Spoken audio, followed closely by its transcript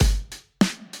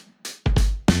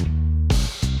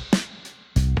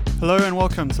Hello and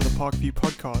welcome to the Parkview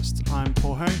podcast. I'm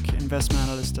Paul Hunk, investment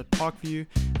analyst at Parkview,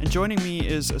 and joining me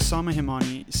is Osama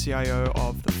Himani, CIO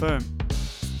of the firm.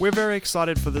 We're very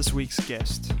excited for this week's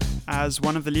guest. As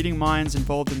one of the leading minds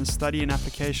involved in the study and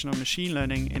application of machine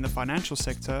learning in the financial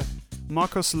sector,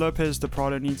 Marcos Lopez de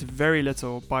Prado needs very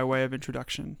little by way of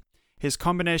introduction. His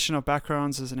combination of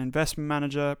backgrounds as an investment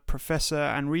manager, professor,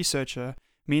 and researcher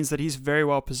means that he's very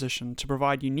well positioned to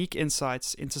provide unique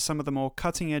insights into some of the more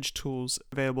cutting-edge tools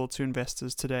available to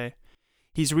investors today.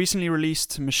 He's recently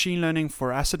released Machine Learning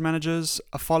for Asset Managers,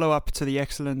 a follow-up to the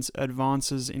excellent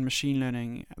Advances in Machine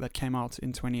Learning that came out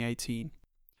in 2018.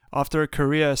 After a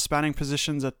career spanning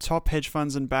positions at top hedge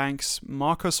funds and banks,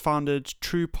 Marcos founded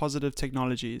True Positive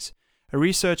Technologies, a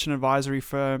research and advisory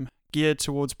firm geared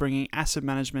towards bringing asset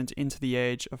management into the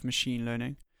age of machine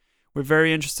learning. We're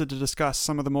very interested to discuss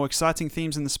some of the more exciting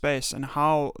themes in the space and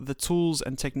how the tools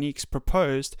and techniques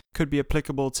proposed could be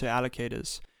applicable to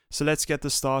allocators. So let's get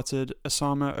this started.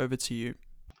 Osama, over to you.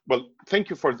 Well, thank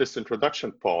you for this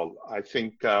introduction, Paul. I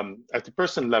think at the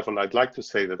personal level, I'd like to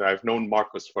say that I've known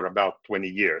Marcos for about 20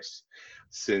 years.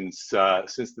 Since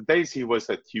the days he was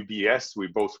at UBS, we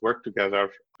both worked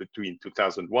together between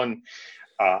 2001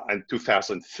 and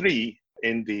 2003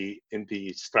 in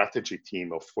the strategy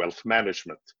team of wealth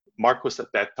management. Marcos at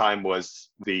that time was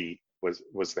the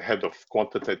head of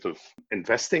quantitative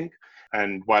investing,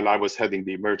 and while I was heading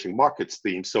the emerging markets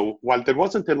team. So while there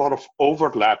wasn't a lot of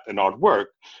overlap in our work,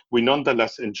 we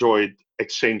nonetheless enjoyed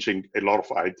exchanging a lot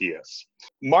of ideas.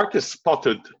 Marcos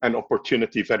spotted an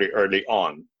opportunity very early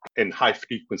on in high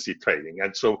frequency trading,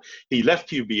 and so he left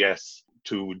UBS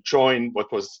to join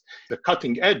what was the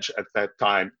cutting edge at that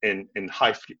time in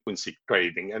high frequency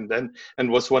trading,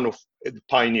 and was one of the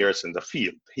pioneers in the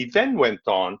field. He then went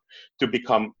on to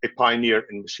become a pioneer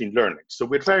in machine learning. So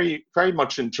we very, very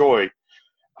much enjoy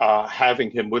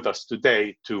having him with us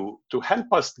today to help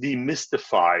us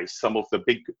demystify some of the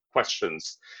big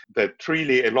questions that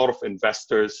really a lot of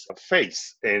investors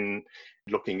face in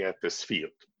looking at this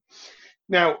field.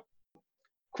 Now,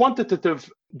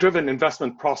 quantitative-driven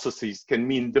investment processes can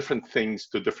mean different things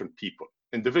to different people.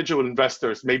 Individual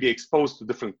investors may be exposed to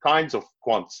different kinds of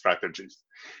quant strategies,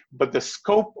 but the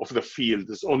scope of the field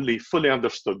is only fully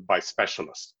understood by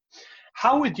specialists.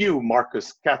 How would you,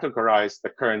 Marcos, categorize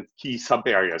the current key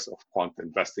sub-areas of quant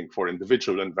investing for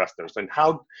individual investors, and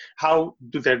how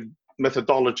do their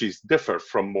methodologies differ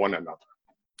from one another?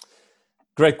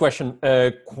 Great question.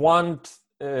 Quant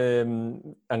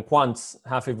and quants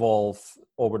have evolved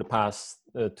over the past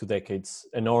 2 decades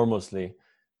enormously.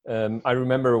 I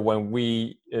remember when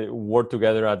we worked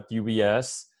together at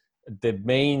UBS, the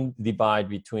main divide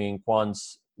between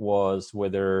quants was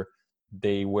whether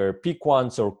they were P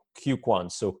quants or Q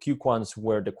quants. So Q quants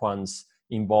were the quants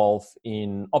involved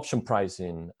in option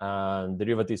pricing and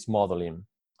derivatives modeling,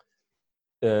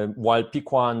 while P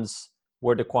quants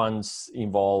were the quants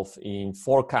involved in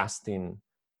forecasting,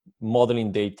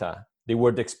 modeling data. They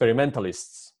were the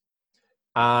experimentalists.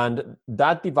 And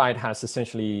that divide has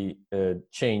essentially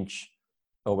changed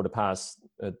over the past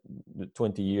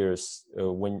 20 years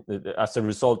as a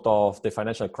result of the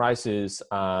financial crisis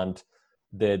and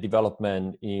the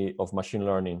development of machine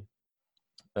learning.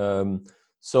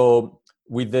 So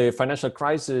with the financial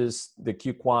crisis, the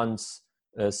Q quants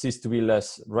ceased to be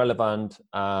less relevant,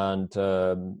 and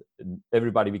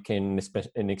everybody became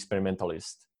an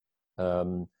experimentalist.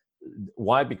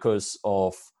 Why? Because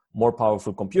of more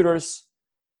powerful computers,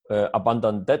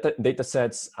 abundant data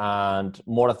sets, and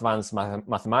more advanced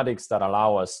mathematics that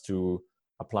allow us to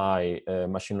apply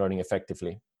machine learning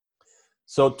effectively.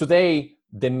 So today,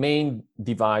 the main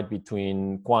divide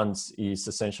between quants is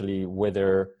essentially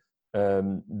whether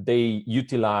they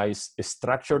utilize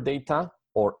structured data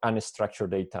or unstructured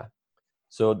data.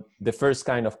 So the first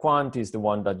kind of quant is the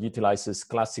one that utilizes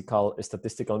classical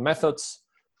statistical methods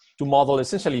to model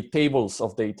essentially tables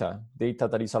of data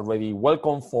that is already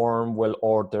well-conformed,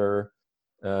 well-ordered,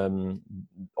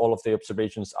 all of the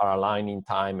observations are aligned in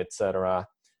time, etc.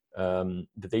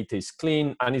 The data is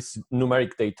clean and it's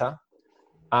numeric data.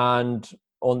 And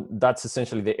that's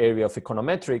essentially the area of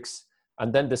econometrics.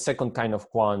 And then the second kind of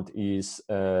quant is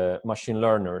machine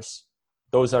learners.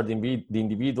 Those are the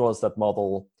individuals that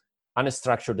model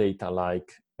unstructured data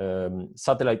like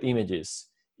satellite images,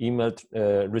 email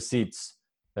receipts,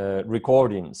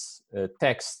 recordings,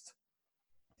 text.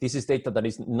 This is data that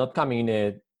is not coming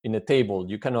in a table.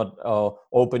 You cannot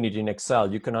open it in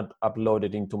Excel. You cannot upload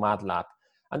it into MATLAB.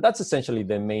 And that's essentially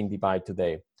the main divide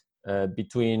today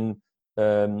between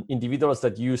individuals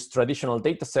that use traditional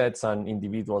data sets and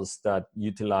individuals that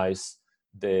utilize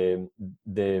the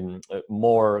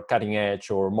more cutting edge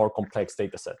or more complex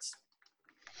data sets.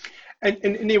 And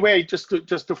in any way, just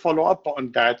to follow up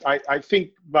on that, I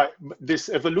think this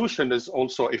evolution is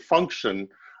also a function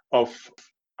of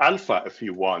alpha, if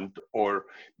you want, or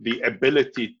the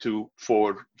ability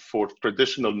for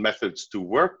traditional methods to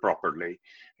work properly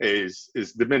is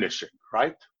diminishing,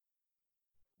 right?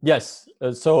 Yes.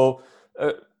 So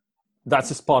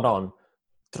that's spot on.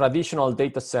 Traditional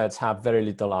data sets have very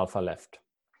little alpha left.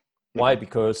 Why?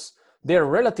 Because they're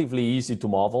relatively easy to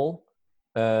model.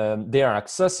 They are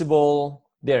accessible,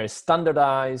 they are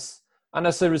standardized, and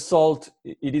as a result,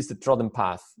 it is the trodden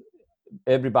path.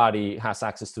 Everybody has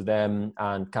access to them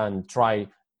and can try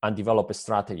and develop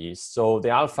strategies. So the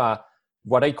alpha,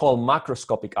 what I call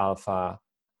macroscopic alpha,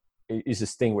 is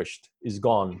extinguished, is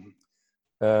gone.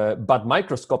 But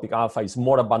microscopic alpha is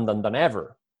more abundant than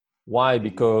ever. Why?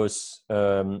 Because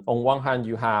on one hand,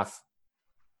 you have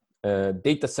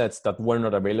data sets that were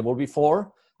not available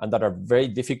before, and that are very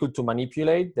difficult to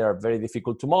manipulate. They are very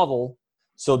difficult to model.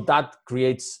 So that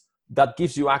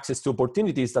gives you access to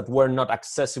opportunities that were not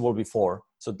accessible before.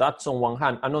 So that's on one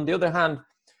hand. And on the other hand,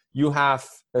 you have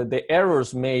the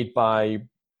errors made by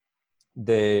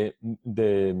the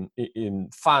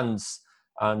funds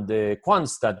and the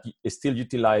quants that still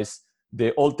utilize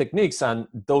the old techniques, and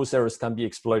those errors can be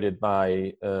exploited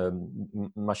by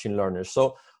machine learners.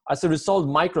 So as a result,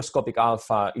 microscopic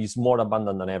alpha is more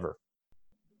abundant than ever.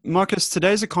 Marcos,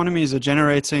 today's economies are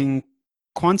generating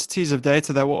quantities of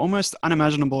data that were almost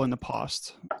unimaginable in the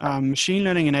past. Machine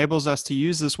learning enables us to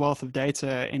use this wealth of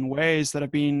data in ways that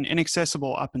have been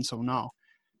inaccessible up until now.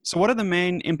 So what are the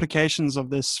main implications of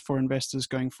this for investors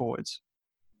going forwards?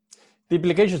 The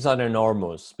implications are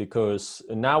enormous because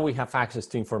now we have access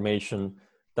to information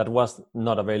that was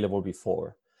not available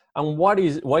before. And why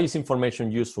is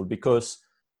information useful? Because,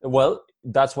 well,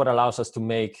 that's what allows us to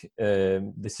make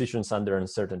decisions under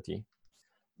uncertainty.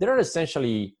 There are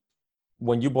essentially,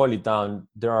 when you boil it down,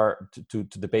 there are to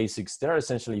the basics, there are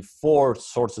essentially 4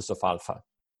 sources of alpha.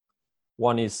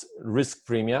 One is risk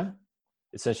premia,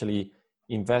 essentially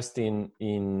investing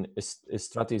in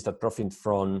strategies that profit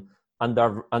from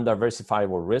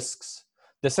undiversifiable risks.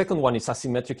 The second one is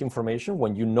asymmetric information,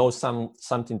 when you know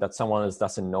something that someone else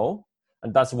doesn't know,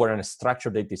 and that's where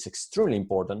unstructured data is extremely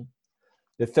important.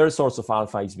 The third source of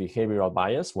alpha is behavioral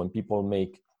bias, when people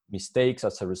make mistakes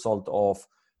as a result of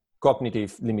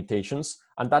cognitive limitations.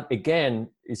 And that, again,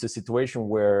 is a situation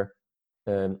where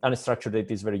unstructured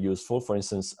data is very useful. For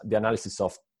instance, the analysis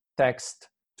of text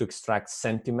to extract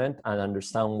sentiment and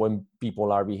understand when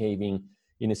people are behaving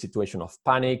in a situation of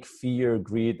panic, fear,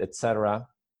 greed, etc.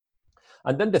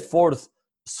 And then the fourth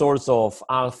source of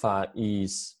alpha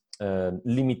is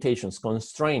limitations,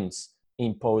 constraints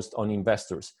imposed on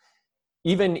investors.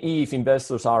 Even if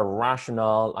investors are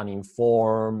rational and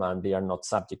informed and they are not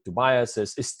subject to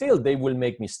biases, still they will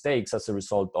make mistakes as a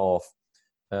result of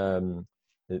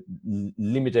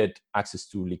limited access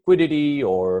to liquidity,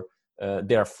 or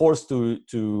they are forced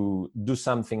to do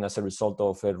something as a result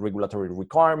of a regulatory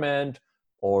requirement,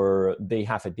 or they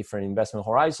have a different investment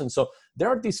horizon. So there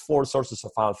are these 4 sources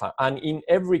of alpha. And in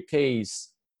every case,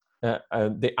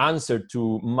 the answer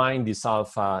to mine this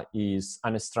alpha is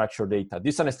unstructured data.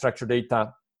 This unstructured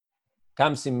data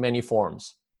comes in many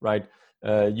forms, right?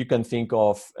 You can think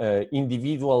of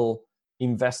individual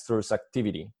investors'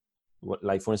 activity.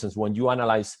 Like, for instance, when you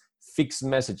analyze fixed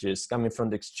messages coming from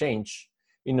the exchange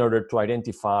in order to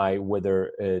identify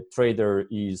whether a trader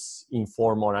is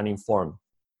informed or uninformed.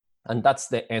 And that's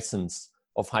the essence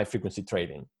of high-frequency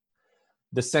trading.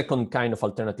 The second kind of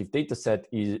alternative data set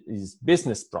is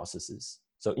business processes.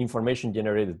 So information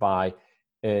generated by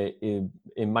in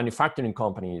manufacturing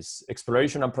companies,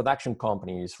 exploration and production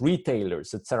companies,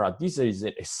 retailers, etc. This is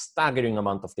a staggering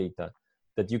amount of data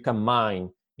that you can mine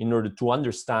in order to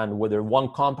understand whether one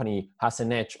company has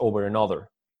an edge over another.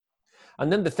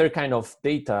 And then the third kind of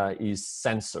data is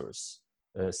sensors,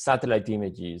 satellite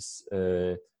images,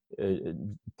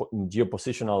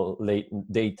 geopositional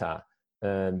data,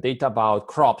 data about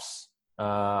crops,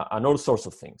 and all sorts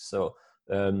of things. So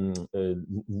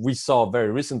we saw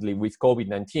very recently with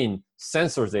COVID-19,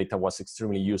 sensors data was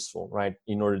extremely useful, right?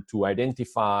 In order to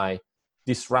identify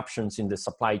disruptions in the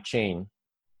supply chain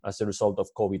as a result of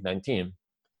COVID-19.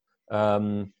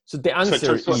 So the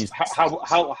answer is...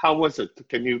 How was it?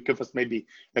 Can you give us maybe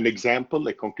an example,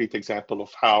 a concrete example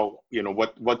of how,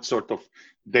 what sort of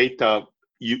data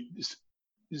you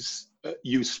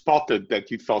spotted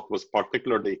that you thought was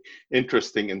particularly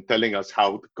interesting in telling us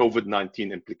how the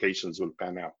COVID-19 implications will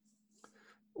pan out?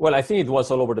 Well, I think it was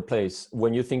all over the place.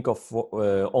 When you think of,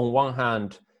 on one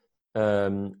hand,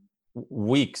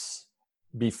 weeks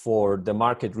before the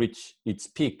market reached its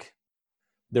peak,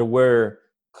 there were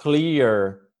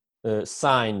clear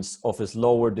signs of a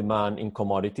slower demand in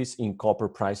commodities, in copper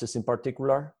prices in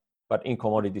particular, but in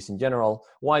commodities in general.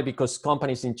 Why? Because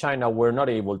companies in China were not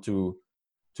able to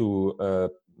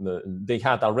they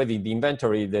had already the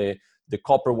inventory, the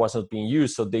copper was not being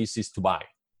used, so they ceased to buy.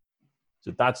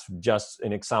 So that's just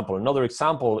an example. Another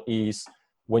example is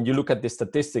when you look at the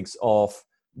statistics of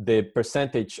the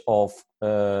percentage of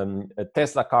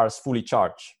Tesla cars fully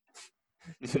charged.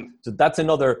 So that's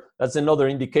another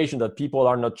indication that people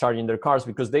are not charging their cars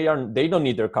because they don't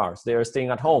need their cars. They are staying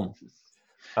at home.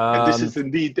 And this is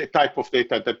indeed the type of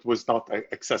data that was not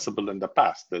accessible in the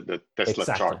past, the Tesla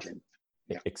charging.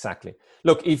 Yeah. Exactly.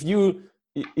 Look, if you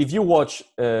watch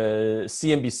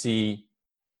CNBC,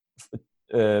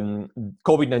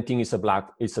 COVID-19 is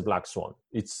a black swan.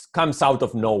 It comes out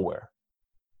of nowhere,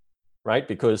 right?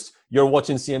 Because you're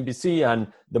watching CNBC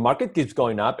and the market keeps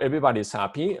going up, everybody's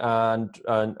happy, and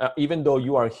even though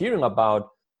you are hearing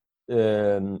about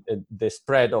the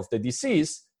spread of the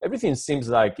disease, everything seems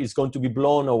like it's going to be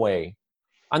blown away,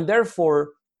 and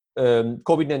therefore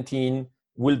COVID-19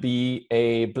 will be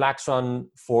a black swan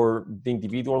for the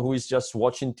individual who is just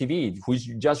watching TV, who is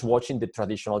just watching the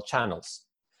traditional channels.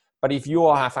 But if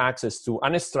you have access to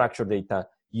unstructured data,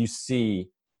 you see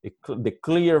the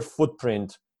clear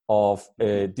footprint of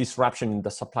disruption in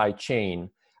the supply chain.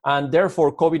 And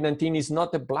therefore, COVID-19 is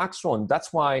not a black swan.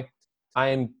 That's why I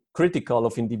am critical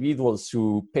of individuals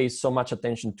who pay so much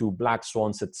attention to black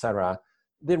swans, etc.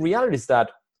 The reality is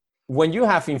that when you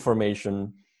have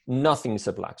information, nothing is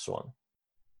a black swan.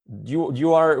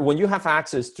 When you have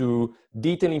access to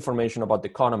detailed information about the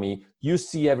economy, you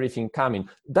see everything coming.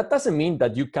 That doesn't mean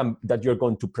that you're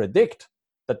going to predict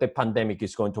that the pandemic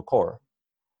is going to occur.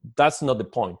 That's not the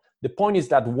point. The point is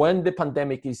that when the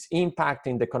pandemic is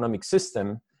impacting the economic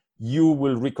system, you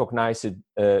will recognize it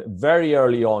very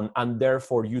early on, and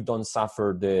therefore you don't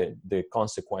suffer the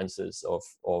consequences of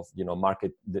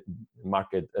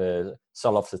market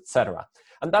sell-offs, etc.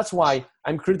 And that's why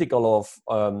I'm critical of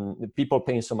people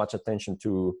paying so much attention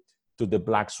to the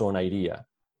black swan idea.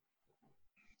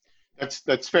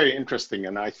 That's very interesting,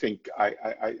 and I think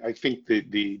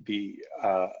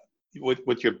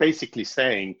what you're basically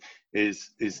saying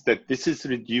is that this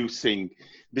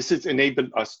is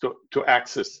enabling us to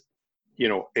access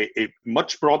a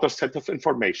much broader set of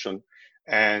information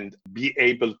and be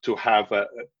able to have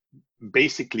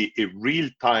basically a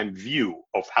real-time view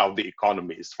of how the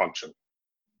economy is functioning.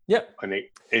 Yeah,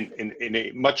 in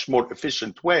a much more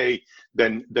efficient way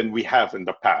than we have in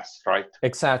the past, right?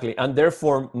 Exactly, and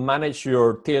therefore manage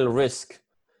your tail risk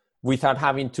without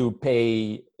having to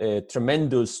pay a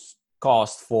tremendous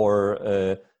cost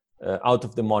for out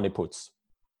of the money puts.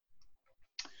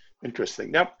 Interesting.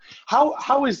 Now,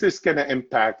 how is this going to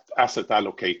impact asset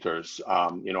allocators?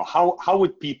 How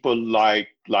would people like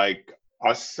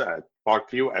us at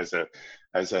Parkview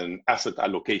as an asset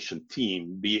allocation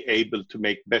team be able to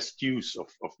make best use of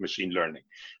machine learning?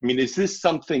 I mean, is this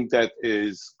something that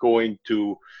is going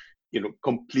to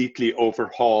completely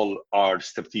overhaul our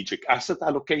strategic asset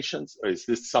allocations, or is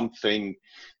this something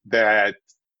that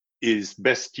is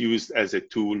best used as a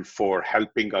tool for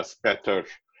helping us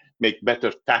make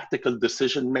better tactical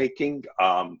decision making?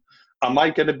 Am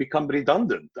I going to become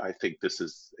redundant? I think this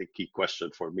is a key question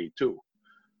for me too.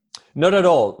 Not at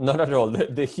all. Not at all.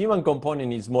 The human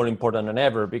component is more important than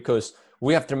ever because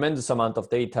we have tremendous amount of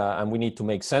data and we need to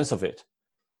make sense of it.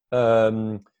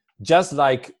 Just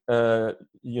like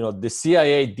the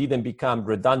CIA didn't become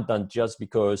redundant just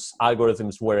because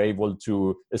algorithms were able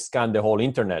to scan the whole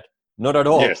internet. Not at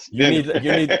all. Yes.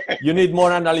 You need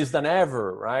more analysts than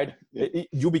ever, right?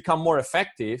 You become more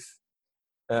effective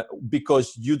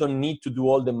because you don't need to do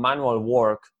all the manual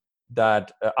work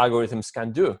that algorithms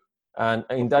can do. And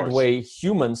in that way,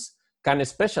 humans can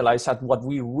specialize at what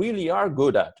we really are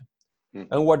good at.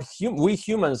 Mm-hmm. And what we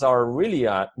humans are really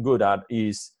good at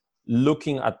is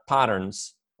looking at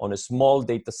patterns on a small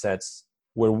data sets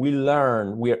where we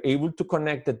are able to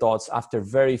connect the dots after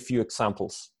very few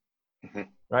examples, mm-hmm.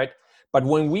 right? But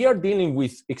when we are dealing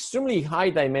with extremely high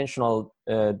dimensional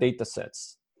data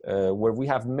sets, where we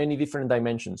have many different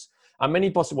dimensions and many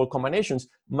possible combinations,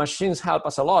 machines help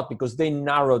us a lot because they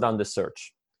narrow down the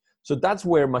search. So that's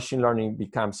where machine learning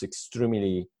becomes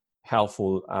extremely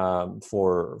helpful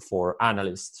for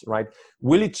analysts, right?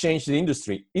 Will it change the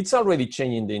industry? It's already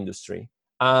changing the industry.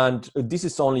 And this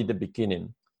is only the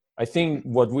beginning. I think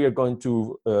what we are going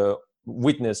to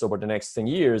witness over the next 10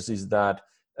 years is that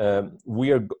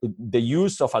the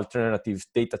use of alternative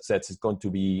data sets is going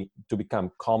to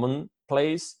become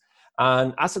commonplace.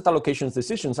 And asset allocations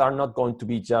decisions are not going to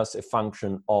be just a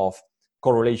function of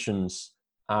correlations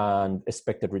and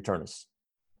expected returns.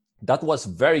 That was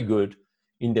very good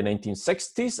in the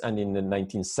 1960s and in the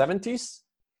 1970s.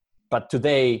 But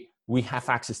today, we have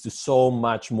access to so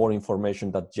much more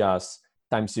information than just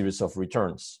time series of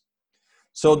returns.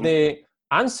 So the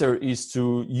answer is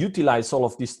to utilize all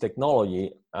of this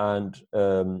technology and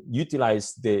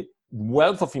utilize the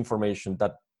wealth of information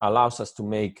that allows us to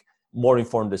make more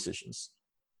informed decisions.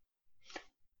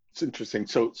 It's interesting.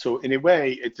 So in a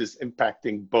way, it is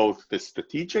impacting both the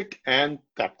strategic and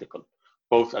tactical,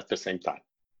 both at the same time.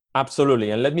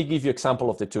 Absolutely. And let me give you an example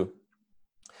of the two.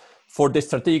 For the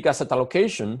strategic asset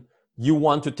allocation, you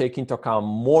want to take into account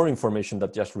more information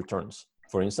than just returns.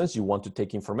 For instance, you want to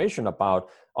take information about,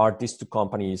 are these two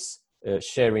companies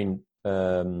sharing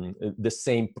the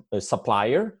same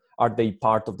supplier? Are they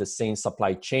part of the same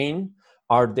supply chain?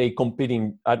 Are they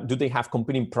competing? Do they have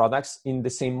competing products in the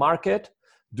same market?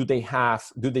 Do they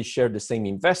share the same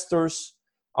investors?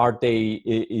 Are they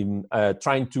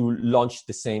trying to launch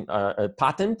the same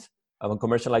patent and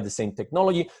commercialize the same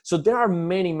technology? So there are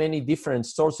many, many different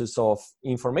sources of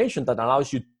information that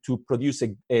allows you to produce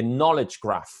a knowledge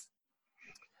graph.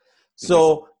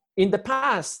 So in the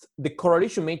past, the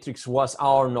correlation matrix was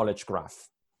our knowledge graph.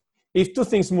 If two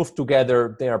things move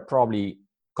together, they are probably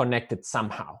connected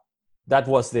somehow. That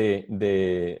was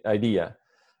the idea.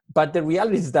 But the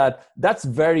reality is that that's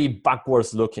very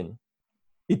backwards looking.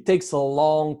 It takes a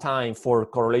long time for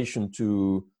correlation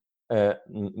to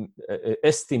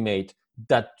estimate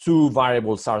that two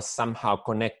variables are somehow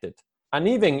connected. And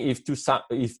even if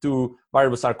two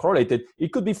variables are correlated,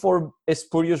 it could be for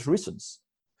spurious reasons.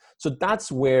 So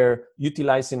that's where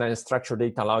utilizing unstructured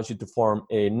data allows you to form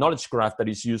a knowledge graph that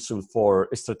is useful for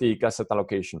strategic asset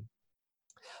allocation.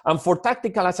 And for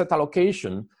tactical asset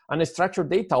allocation, unstructured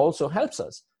data also helps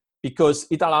us because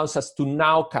it allows us to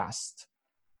nowcast.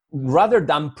 Rather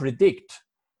than predict,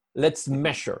 let's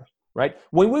measure, right?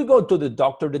 When we go to the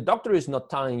doctor is not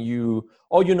telling you,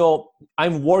 oh,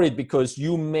 I'm worried because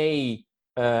you may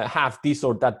have this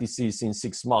or that disease in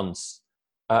 6 months.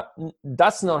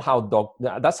 That's not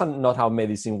how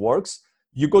medicine works.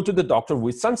 You go to the doctor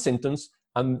with some symptoms,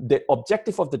 and the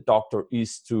objective of the doctor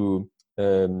is to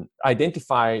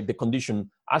identify the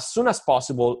condition as soon as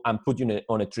possible and put you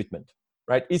on a treatment,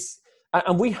 right?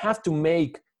 And we have to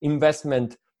make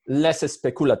investment less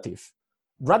speculative.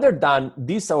 Rather than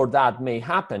this or that may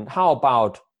happen, how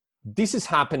about this is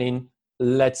happening,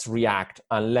 let's react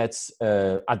and let's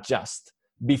adjust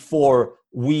before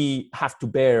we have to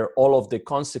bear all of the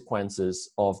consequences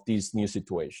of this new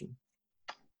situation.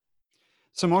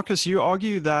 So Marcos, you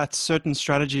argue that certain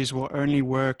strategies will only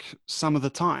work some of the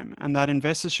time and that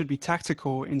investors should be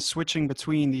tactical in switching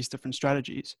between these different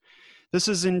strategies. This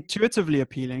is intuitively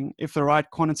appealing if the right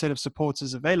quantitative support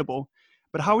is available,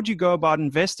 but how would you go about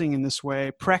investing in this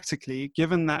way practically,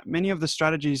 given that many of the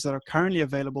strategies that are currently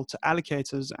available to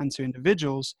allocators and to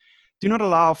individuals do not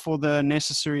allow for the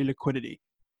necessary liquidity?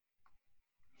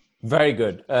 Very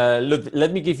good. Look,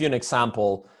 let me give you an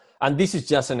example. And this is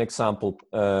just an example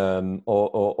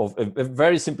of a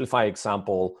very simplified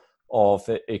example of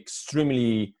an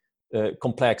extremely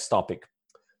complex topic.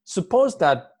 Suppose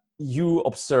that you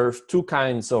observe two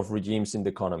kinds of regimes in the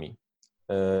economy,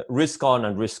 risk on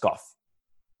and risk off,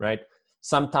 right?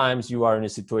 Sometimes you are in a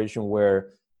situation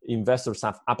where investors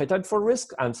have appetite for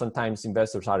risk, and sometimes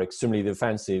investors are extremely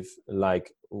defensive,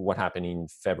 like what happened in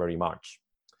February, March.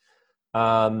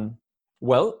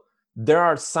 Well, there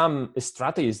are some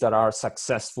strategies that are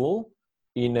successful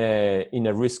in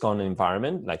a risk-on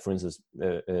environment, like for instance,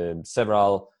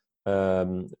 several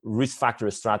risk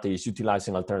factor strategies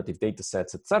utilizing alternative data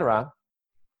sets, etc.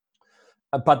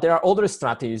 But there are other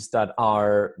strategies that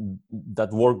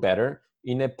work better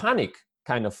in a panic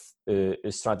kind of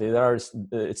strategy. There are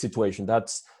situations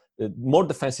that's more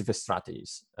defensive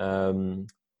strategies.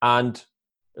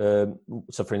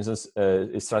 So for instance,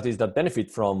 strategies that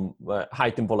benefit from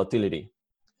heightened volatility.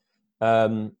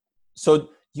 So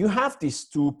you have these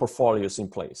two portfolios in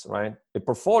place, right? A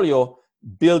portfolio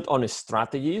built on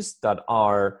strategies that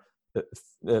are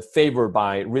favored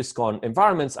by risk-on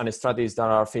environments and strategies that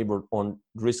are favored on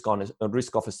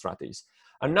risk-off strategies.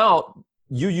 And now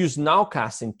you use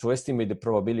nowcasting to estimate the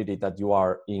probability that you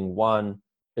are in one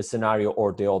scenario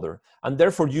or the other. And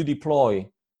therefore you deploy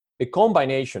a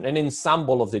combination, an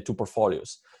ensemble of the two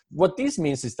portfolios. What this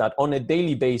means is that on a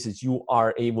daily basis, you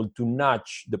are able to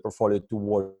nudge the portfolio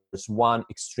towards one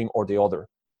extreme or the other.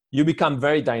 You become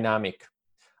very dynamic.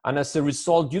 And as a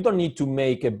result, you don't need to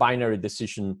make a binary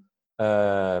decision,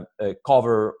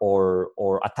 cover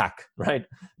or attack, right?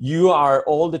 You are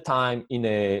all the time in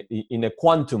a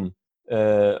quantum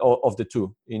of the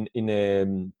two. In a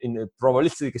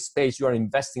probabilistic space, you are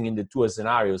investing in the two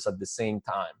scenarios at the same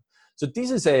time. So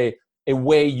this is a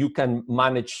way you can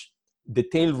manage the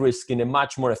tail risk in a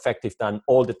much more effective than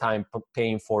all the time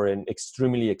paying for an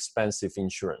extremely expensive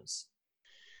insurance.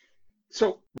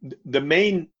 So the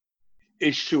main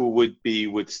issue would be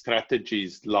with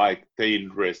strategies like tail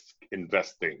risk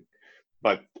investing,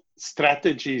 but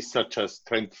strategies such as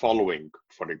trend following,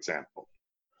 for example,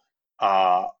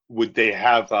 would they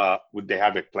have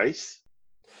a place?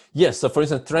 Yes. So, for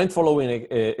instance, trend following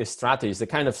strategies, the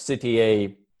kind of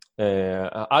CTA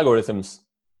algorithms,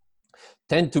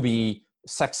 tend to be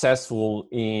successful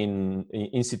in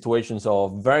situations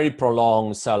of very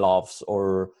prolonged sell-offs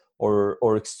or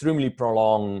extremely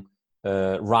prolonged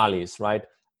rallies, right?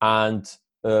 And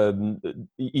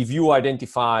if you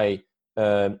identify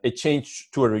a change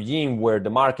to a regime where the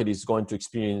market is going to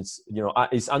experience,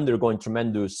 is undergoing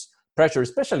tremendous pressure,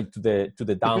 especially to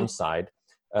the downside,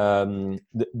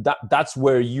 that's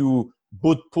where you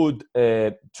would put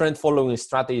trend following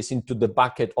strategies into the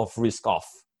bucket of risk off.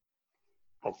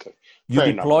 Okay. You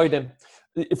deploy them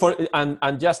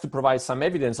and just to provide some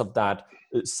evidence of that,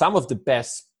 some of the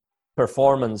best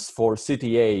performance for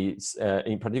CTAs,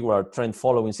 in particular trend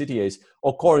following CTAs,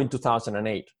 occur in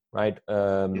 2008, right?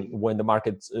 When the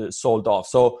market sold off.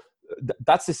 So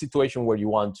that's the situation where you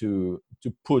want to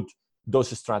put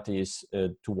those strategies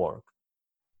to work.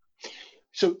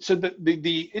 So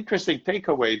the interesting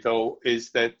takeaway though is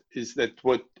that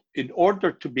what, in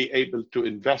order to be able to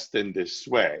invest in this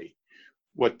way,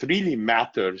 what really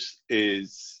matters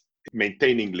is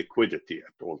maintaining liquidity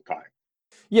at all times.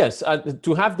 Yes,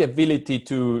 to have the ability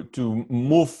to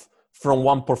move from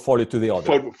one portfolio to the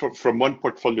other. From one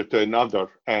portfolio to another,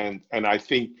 and I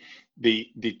think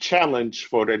the challenge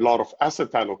for a lot of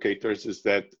asset allocators is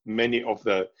that many of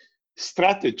the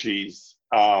strategies,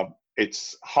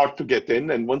 it's hard to get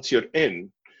in, and once you're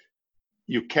in,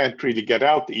 you can't really get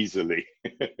out easily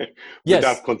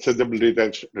without considerable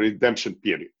redemption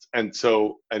periods. And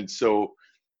so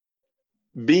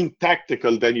being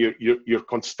tactical, then you're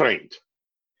constrained.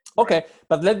 Okay,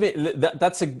 but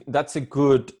that's a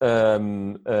good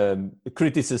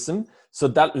criticism. So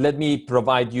let me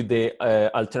provide you the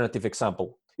alternative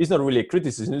example. It's not really a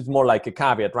criticism; it's more like a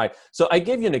caveat, right? So I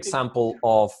gave you an example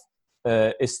of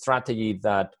a strategy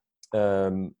that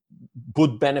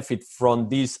would benefit from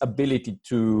this ability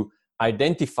to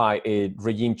identify a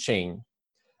regime change,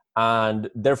 and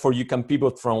therefore you can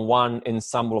pivot from one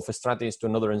ensemble of strategies to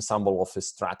another ensemble of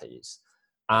strategies.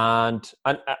 And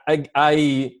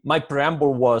my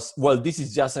preamble was, well, this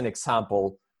is just an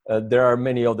example. There are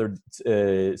many other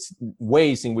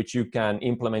ways in which you can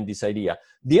implement this idea.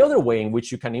 The other way in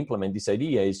which you can implement this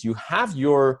idea is you have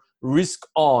your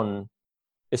risk-on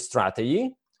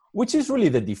strategy, which is really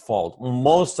the default.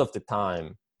 Most of the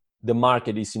time, the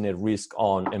market is in a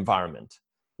risk-on environment.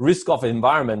 Risk-off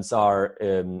environments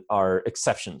are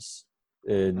exceptions,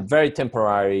 very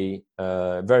temporary,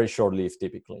 very short-lived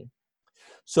typically.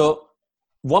 So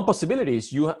one possibility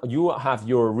is you have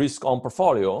your risk-on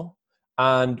portfolio,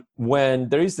 and when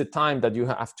there is the time that you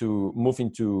have to move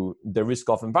into the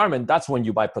risk-off environment, that's when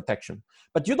you buy protection.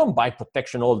 But you don't buy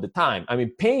protection all the time. I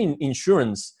mean, paying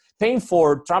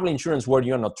for travel insurance where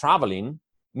you're not traveling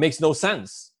makes no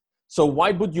sense. So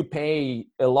why would you pay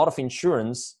a lot of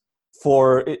insurance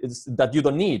for that you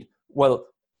don't need? Well,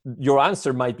 your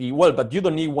answer might be, well, but you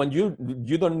don't need when you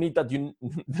don't need that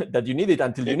you need it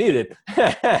until you need it.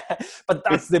 But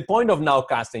that's the point of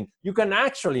nowcasting. You can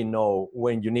actually know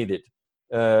when you need it.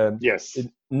 Yes.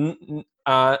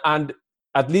 And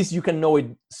at least you can know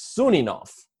it soon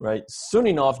enough, right? Soon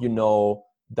enough, you know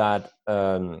that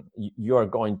you are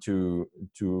going to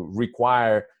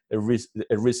require a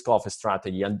risk-off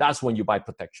strategy, and that's when you buy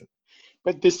protection.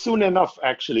 But this soon enough,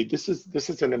 actually, this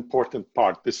is an important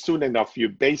part. This soon enough, you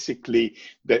basically,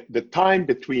 the time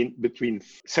between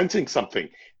sensing something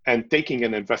and taking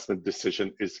an investment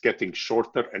decision is getting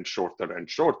shorter and shorter and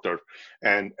shorter.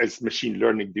 And as machine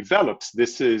learning develops,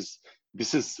 this is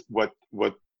what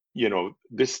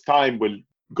this time will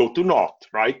go to naught,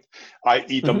 right?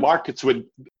 I.e., the markets will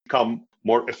become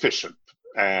more efficient.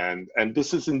 And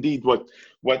this is indeed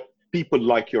what people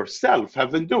like yourself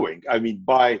have been doing. I mean,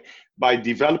 by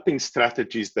developing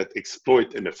strategies that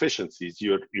exploit inefficiencies,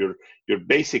 you're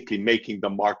basically making the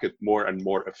market more and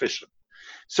more efficient.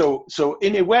 So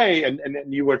in a way, and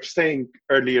you were saying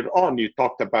earlier on, you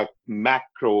talked about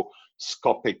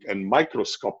macroscopic and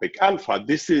microscopic alpha.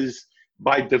 This is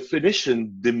by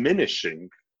definition diminishing.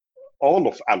 All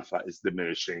of alpha is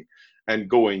diminishing and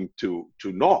going to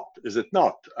naught, is it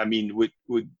not? I mean,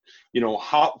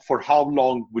 for how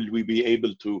long will we be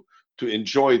able to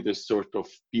enjoy this sort of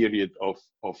period of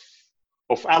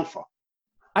alpha?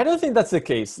 I don't think that's the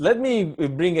case. Let me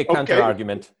bring a counter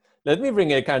argument.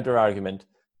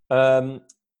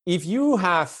 If you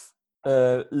have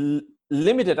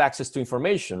limited access to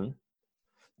information,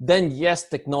 then yes,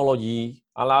 technology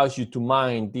allows you to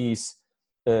mine these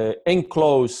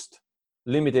enclosed,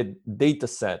 limited data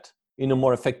set in a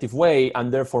more effective way,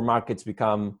 and therefore markets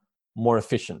become more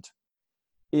efficient.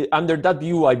 Under that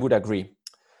view, I would agree.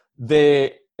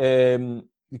 The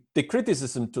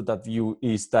criticism to that view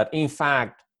is that, in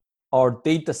fact, our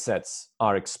data sets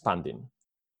are expanding.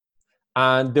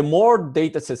 And the more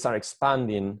data sets are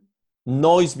expanding,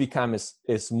 noise becomes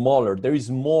smaller. There is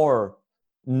more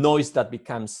noise that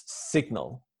becomes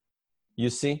signal. You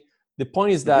see? The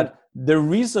point is that the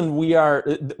reason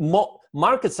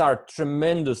markets are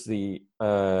tremendously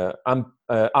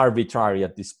arbitrary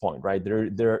at this point, right?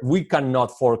 We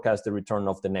cannot forecast the return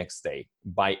of the next day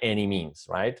by any means,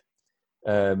 right?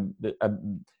 And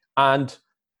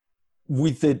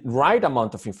with the right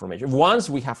amount of information, once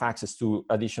we have access to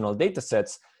additional data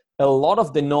sets, a lot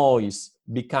of the noise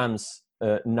becomes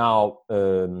now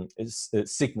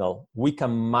signal. We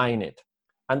can mine it.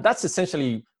 And that's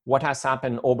essentially what has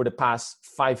happened over the past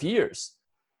 5 years.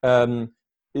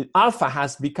 Alpha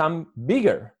has become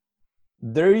bigger.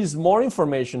 There is more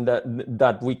information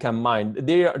that we can mine.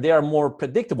 They are more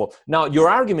predictable. Now, your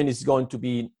argument is going to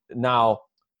be now,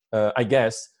 I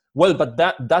guess, well, but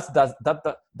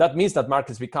that means that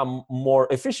markets become more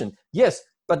efficient. Yes,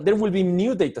 but there will be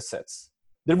new data sets.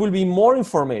 There will be more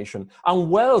information, and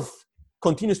wealth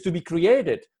continues to be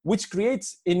created, which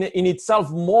creates in itself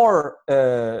more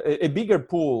a bigger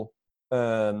pool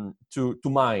to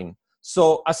mine.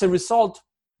 So as a result,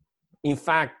 in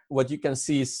fact, what you can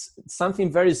see is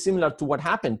something very similar to what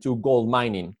happened to gold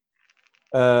mining.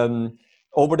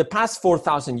 Over the past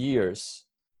 4,000 years,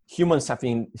 humans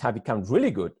have become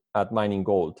really good at mining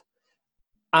gold.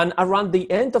 And around the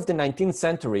end of the 19th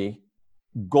century,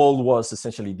 gold was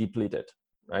essentially depleted,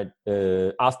 right?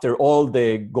 After all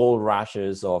the gold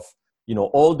rushes of,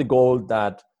 all the gold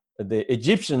that the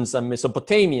Egyptians and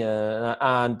Mesopotamia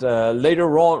and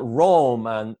later on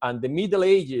Rome and the Middle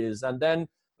Ages, and then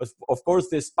of course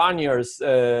the Spaniards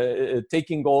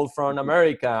taking gold from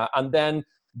America, and then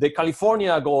the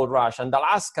California gold rush and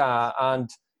Alaska, and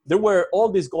there were all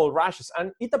these gold rushes,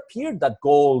 and it appeared that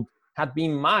gold had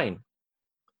been mined.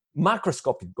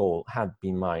 Macroscopic gold had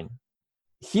been mined.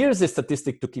 Here's a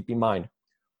statistic to keep in mind.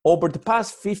 Over the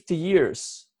past 50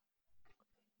 years,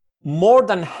 more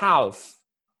than half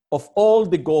of all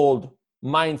the gold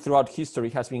mined throughout history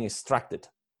has been extracted.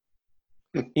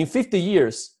 In 50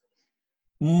 years,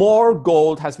 more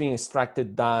gold has been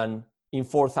extracted than in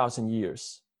 4,000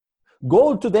 years.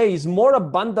 Gold today is more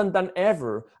abundant than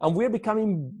ever, and we're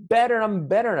becoming better and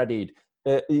better at it.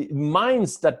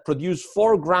 Mines that produce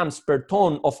 4 grams per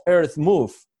ton of earth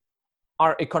move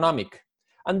are economic.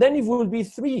 And then it will be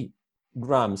 3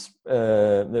 grams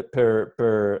per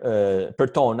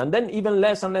ton, and then even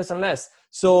less and less and less.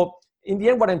 So in the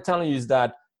end, what I'm telling you is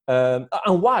that,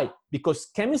 and why? Because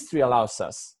chemistry allows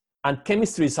us, and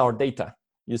chemistry is our data,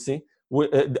 you see,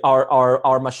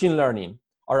 our machine learning,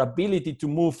 our ability to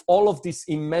move all of this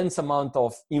immense amount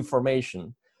of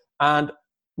information. And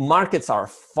markets are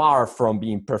far from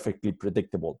being perfectly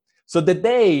predictable. So the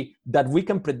day that we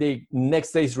can predict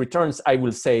next day's returns, I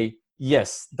will say,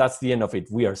 yes, that's the end of it.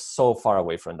 We are so far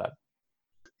away from that.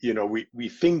 We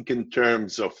think in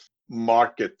terms of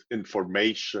market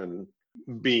information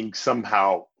being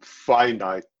somehow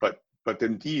finite, but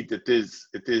indeed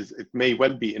it may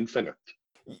well be infinite.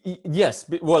 Yes,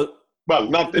 well,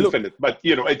 not infinite, but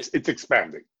it's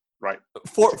expanding, right?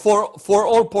 For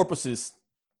all purposes,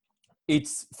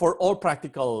 it's for all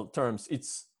practical terms,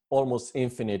 it's almost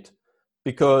infinite,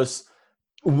 because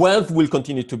wealth will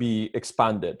continue to be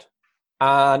expanded.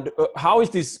 And how is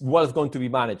this wealth going to be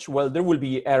managed? Well, there will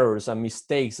be errors and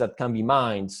mistakes that can be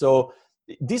mined. So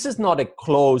this is not a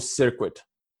closed circuit,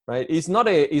 right? It's not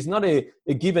a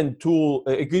given tool,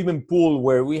 a given pool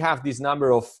where we have this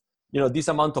number of, this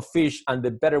amount of fish, and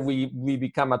the better we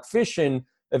become at fishing,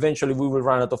 eventually we will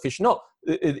run out of fish. No,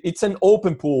 it's an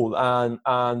open pool, and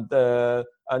the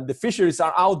fisheries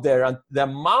are out there, and the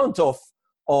amount of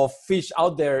fish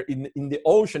out there in the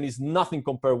ocean is nothing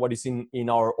compared to what is in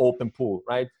our open pool,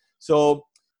 right? So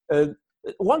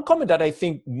one comment that I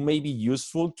think may be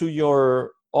useful to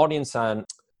your audience, and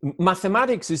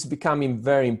mathematics is becoming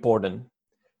very important,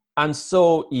 and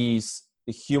so is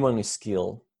human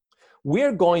skill.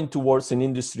 We're going towards an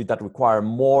industry that requires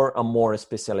more and more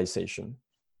specialization,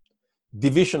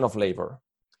 division of labor.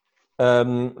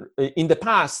 In the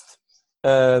past,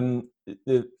 the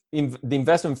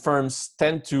investment firms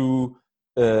tend to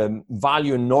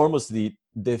value enormously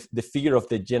the figure of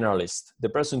the generalist, the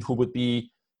person who would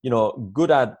be,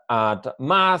 good at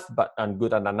math, and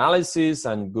good at analysis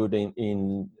and good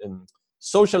in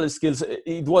social skills.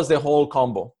 It was the whole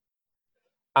combo.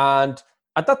 And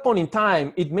at that point in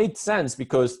time, it made sense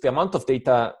because the amount of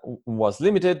data was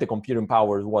limited, the computing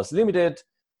power was limited.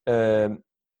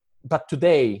 But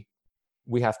today,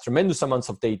 we have tremendous amounts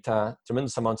of data,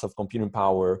 tremendous amounts of computing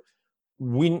power.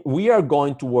 We are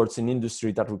going towards an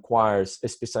industry that requires a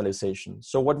specialization.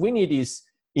 So what we need is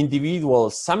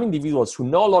some individuals who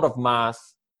know a lot of math,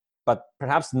 but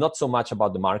perhaps not so much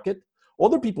about the market.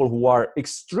 Other people who are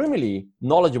extremely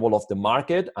knowledgeable of the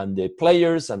market and the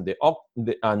players and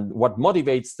and what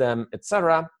motivates them,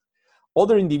 etc.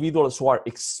 Other individuals who are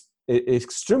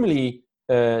extremely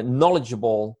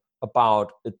knowledgeable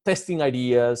about testing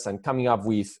ideas and coming up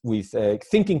with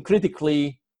thinking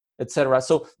critically, etc.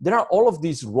 So there are all of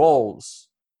these roles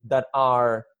that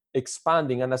are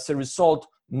expanding, and as a result,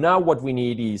 now what we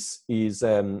need is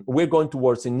we're going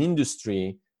towards an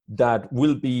industry that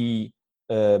will be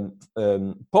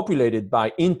populated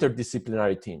by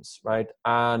interdisciplinary teams, right?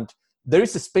 And there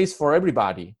is a space for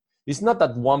everybody. It's not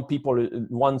that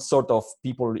one sort of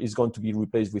people is going to be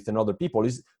replaced with another people.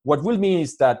 What will mean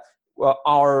is that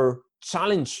our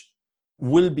challenge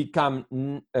will become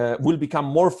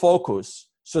more focused,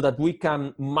 so that we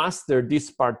can master this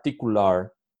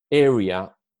particular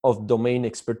area of domain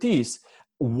expertise,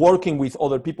 working with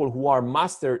other people who are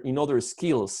master in other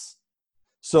skills.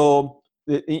 So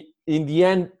in the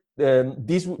end,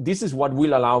 this is what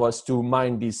will allow us to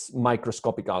mine this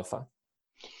microscopic alpha.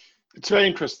 It's very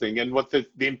interesting, and what the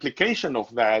implication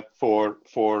of that for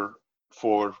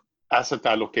asset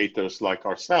allocators like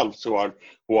ourselves, who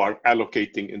are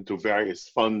allocating into various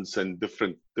funds and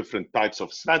different types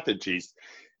of strategies.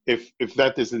 If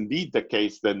that is indeed the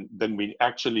case, then we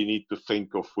actually need to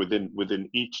think of within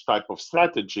each type of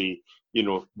strategy,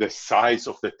 the size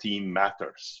of the team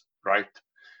matters, right?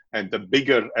 And the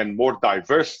bigger and more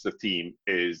diverse the team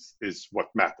is what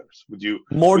matters. Would you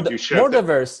share more that?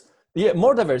 diverse? Yeah,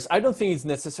 more diverse. I don't think it's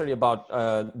necessarily about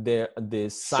the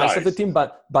size of the team,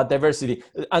 but diversity.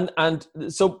 And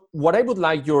so what I would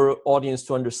like your audience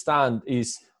to understand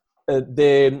is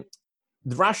the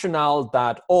rationale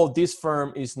that, this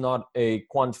firm is not a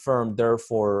quant firm,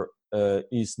 therefore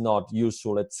is not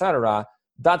useful, etc.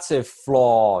 That's a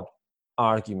flawed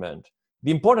argument.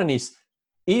 The important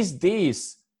is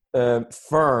this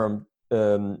firm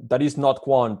that is not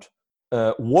quant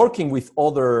working with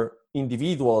other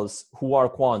individuals who are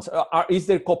quants? Is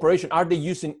there cooperation? Are they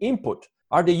using input?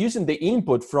 Are they using the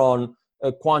input from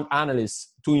quant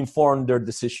analysts to inform their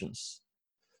decisions?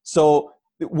 So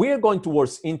we're going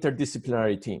towards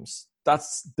interdisciplinary teams.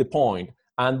 That's the point.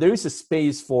 And there is a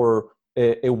space for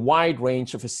a wide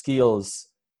range of skills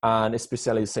and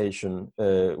specialization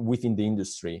within the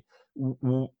industry.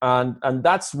 And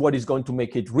that's what is going to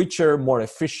make it richer, more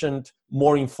efficient,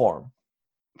 more informed.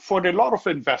 For a lot of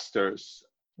investors,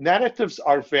 narratives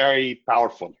are very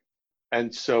powerful.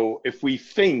 And so if we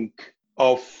think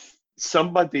of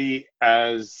somebody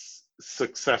as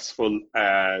successful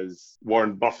as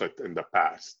Warren Buffett in the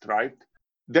past, right?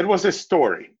 There was a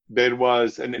story. There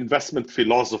was an investment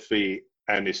philosophy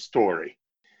and a story.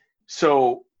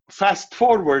 So fast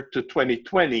forward to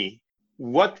 2020,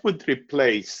 what would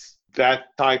replace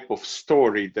that type of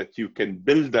story that you can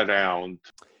build around?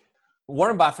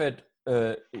 Warren Buffett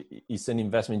is an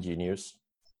investment genius,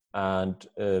 and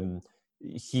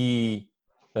he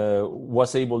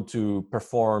was able to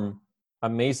perform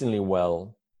amazingly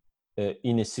well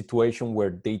in a situation where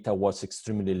data was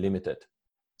extremely limited.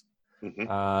 Mm-hmm.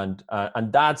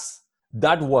 And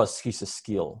that was his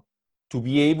skill, to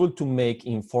be able to make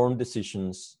informed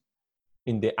decisions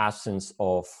in the absence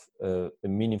of a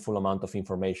meaningful amount of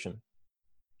information,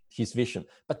 his vision.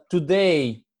 But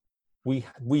today,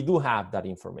 we do have that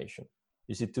information.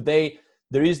 You see, today,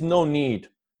 there is no need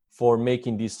for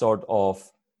making this sort of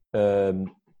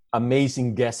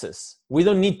amazing guesses. We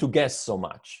don't need to guess so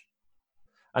much.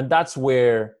 And that's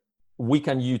where we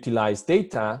can utilize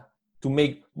data to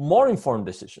make more informed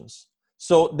decisions.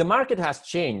 So the market has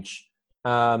changed,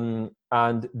 and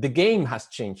the game has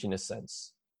changed in a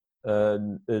sense.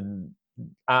 Well,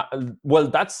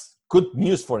 that's good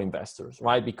news for investors,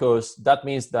 right? Because that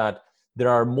means that there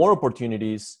are more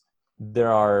opportunities.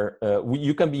 There are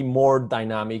you can be more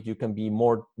dynamic. You can be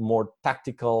more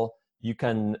tactical. You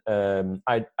can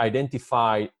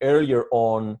identify earlier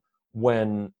on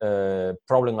when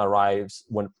problem arrives,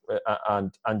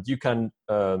 and you can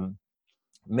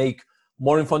make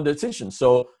more informed decisions.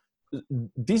 So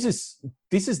this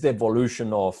is the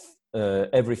evolution of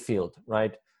every field,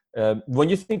 right? When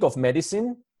you think of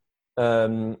medicine,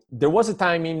 there was a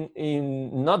time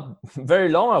in not very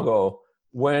long ago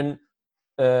when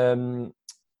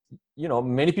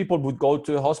many people would go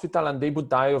to a hospital and they would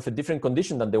die of a different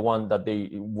condition than the one that they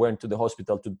went to the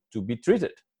hospital to be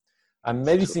treated. And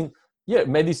medicine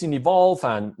evolved,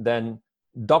 and then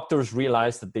doctors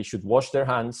realized that they should wash their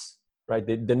hands, right?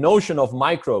 The notion of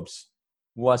microbes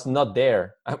was not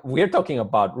there. We're talking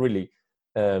about really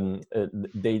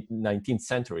the 19th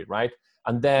century, right?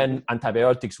 And then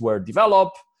antibiotics were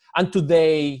developed, and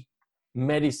today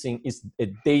medicine is a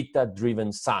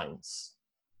data-driven science.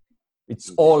 It's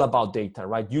all about data,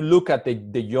 right? You look at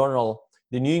the journal,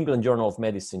 the New England Journal of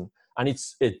Medicine, and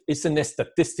it's a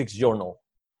statistics journal.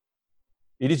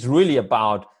 It is really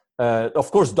about, of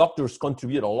course, doctors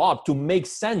contribute a lot to make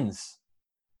sense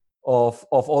of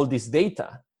all this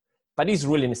data, but it's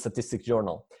really a statistics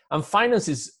journal. And finance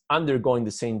is undergoing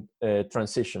the same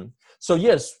transition. So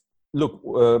yes, look,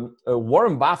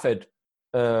 Warren Buffett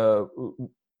was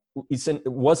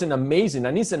an amazing,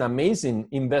 and is an amazing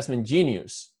investment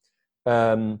genius.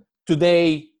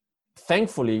 Today,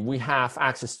 thankfully, we have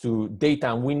access to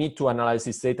data, and we need to analyze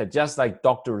this data just like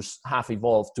doctors have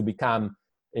evolved to become,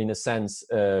 in a sense,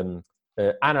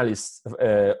 analysts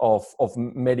of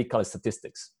medical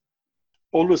statistics.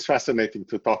 Always fascinating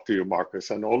to talk to you,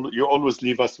 Marcos, and you always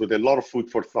leave us with a lot of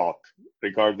food for thought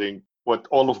regarding what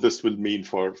all of this will mean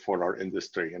for our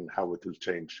industry and how it will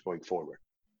change going forward.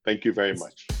 Thank you very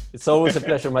much. It's always a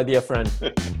pleasure, my dear friend.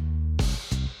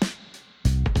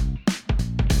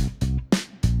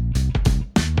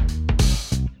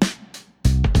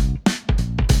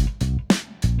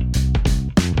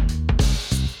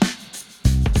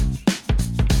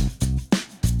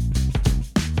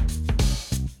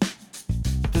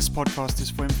 This podcast is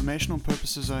for informational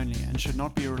purposes only and should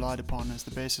not be relied upon as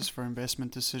the basis for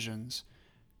investment decisions.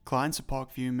 Clients of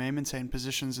Parkview may maintain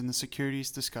positions in the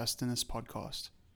securities discussed in this podcast.